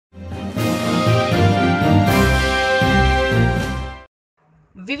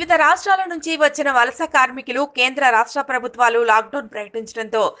వివిధ రాష్ట్రాల నుంచి వచ్చిన వలస కార్మికులు కేంద్ర రాష్ట్ర ప్రభుత్వాలు లాక్డౌన్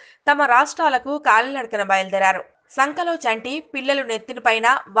ప్రకటించడంతో తమ రాష్ట్రాలకు కాలినడకన బయలుదేరారు. సంకలో చంటి పిల్లలు నెత్తినపైన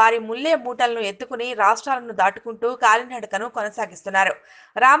వారి ముల్లె మూటలను ఎత్తుకుని రాష్ట్రాలను దాటుకుంటూ కాలినడకను కొనసాగిస్తున్నారు.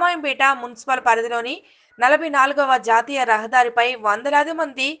 రామాయంపేట మున్సిపల్ పరిధిలోని 44వ జాతీయ రహదారిపై వందలాది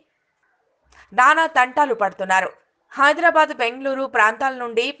మంది నానా తంటాలు పడుతున్నారు. హైదరాబాద్, బెంగళూరు ప్రాంతాల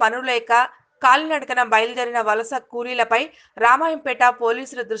నుండి పనులేక కాలినడకన బయలుదేరిన వలస కూలీలపై రామాయంపేట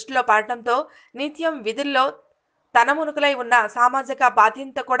పోలీసుల దృష్టిలో పడటంతో నిత్యం విధుల్లో తనమునుకులై ఉన్న సామాజిక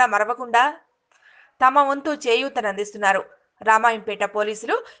బాధ్యత కూడా మరవకుండా తమ వంతు చేయూతనందిస్తున్నారు. రామాయంపేట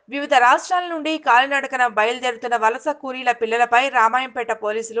పోలీసులు వివిధ రాష్ట్రాల నుండి కాలినడకన బయలుదేరుతున్న వలస కూలీల పిల్లలపై రామాయంపేట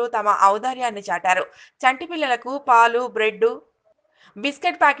పోలీసులు తమ ఔదార్యాన్ని చాటారు. చంటి పిల్లలకు పాలు, బ్రెడ్,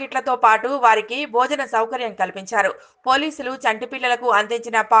 బిస్కెట్ ప్యాకెట్లతో పాటు వారికి భోజన సౌకర్యం కల్పించారు. పోలీసులు చంటి పిల్లలకు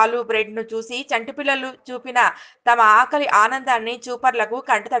అందించిన పాలు, బ్రెడ్ ను చూసి చంటి పిల్లలు చూపిన తమ ఆకలి ఆనందాన్ని చూపర్లకు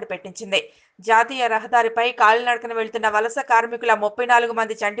కంటతడి పెట్టించింది. జాతీయ రహదారిపై కాలినడకన వెళ్తున్న వలస కార్మికుల 34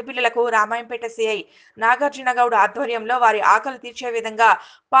 మంది చంటి పిల్లలకు రామాయంపేట సిఐ నాగార్జునగౌడ్ ఆధ్వర్యంలో వారి ఆకలి తీర్చే విధంగా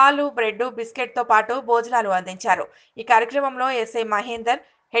పాలు, బ్రెడ్, బిస్కెట్ తో పాటు భోజనాలు అందించారు. ఈ కార్యక్రమంలో SI Mahender,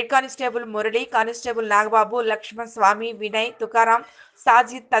 head constable Murali, constable Nagababu, Laxman స్వామి, వినయ్, తుకారాం,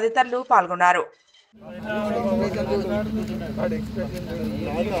 సాజిద్ తదితరులు పాల్గొన్నారు.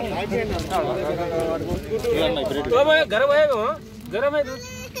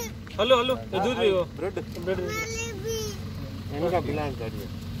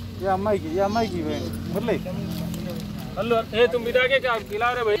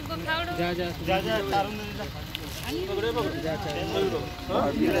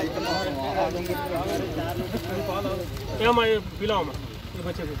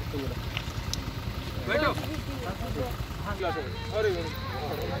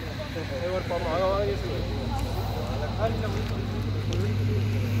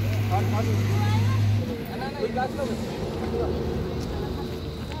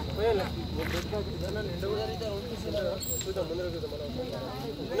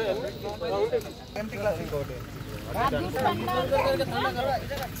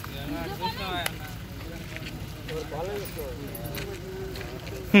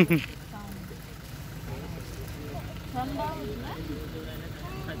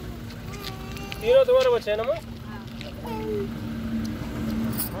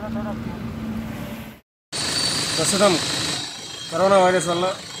 ప్రస్తుతం కరోనా వైరస్ వల్ల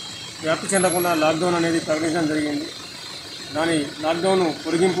వ్యాప్తి చెందకుండా లాక్డౌన్ అనేది ప్రకటించడం జరిగింది. దాని లాక్డౌన్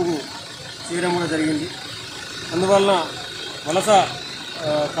పొడిగింపుకు చేయడం కూడా జరిగింది. అందువల్ల వలస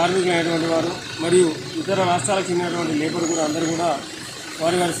కార్మికులైనటువంటి వారు మరియు ఇతర రాష్ట్రాలకు చెందినటువంటి లేబర్ కూడా అందరూ కూడా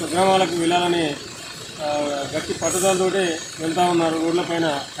వారి వారి స్వగ్రామాలకు వెళ్ళాలనే గట్టి పట్టుదలతో వెళ్తూ ఉన్నారు. రోడ్లపైన,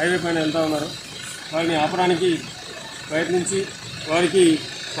 హైవే పైన వెళ్తూ ఉన్నారు. వారిని ఆపడానికి ప్రయత్నించి వారికి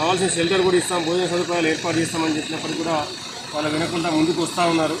కావాల్సిన షెల్టర్ కూడా ఇస్తాం, భోజన సదుపాయాలు ఏర్పాటు చేస్తామని చెప్పినప్పటికీ కూడా వాళ్ళు వినకుండా ముందుకు వస్తూ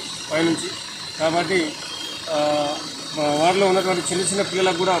ఉన్నారు పైనుంచి. కాబట్టి వారిలో ఉన్నటువంటి చిన్న చిన్న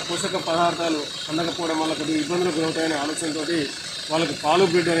పిల్లలకు కూడా పోషక పదార్థాలు అందకపోవడం వల్ల కొద్దిగా ఇబ్బందులు గురవుతాయనే ఆలోచనతో వాళ్ళకి పాలు,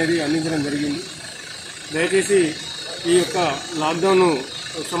 బ్రెడ్ అనేది అందించడం జరిగింది. దయచేసి ఈ యొక్క లాక్డౌన్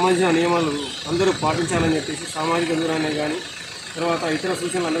సంబంధించిన నియమాలు అందరూ పాటించాలని చెప్పేసి, సామాజిక దూరాన్ని కానీ తర్వాత ఇతర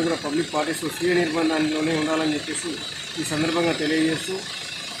సూచనలు అందరూ కూడా పబ్లిక్ పాటిస్తూ స్వీయ నిర్బంధాల్లోనే ఉండాలని చెప్పేసి ఈ సందర్భంగా తెలియజేస్తూ,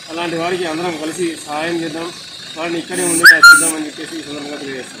 అలాంటి వారికి అందరం కలిసి సహాయం చేద్దాం, వారిని ఇక్కడే ఉండేలా చూద్దామని చెప్పేసి ఈ సందర్భంగా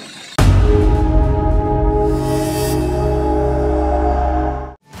తెలియజేస్తున్నాం.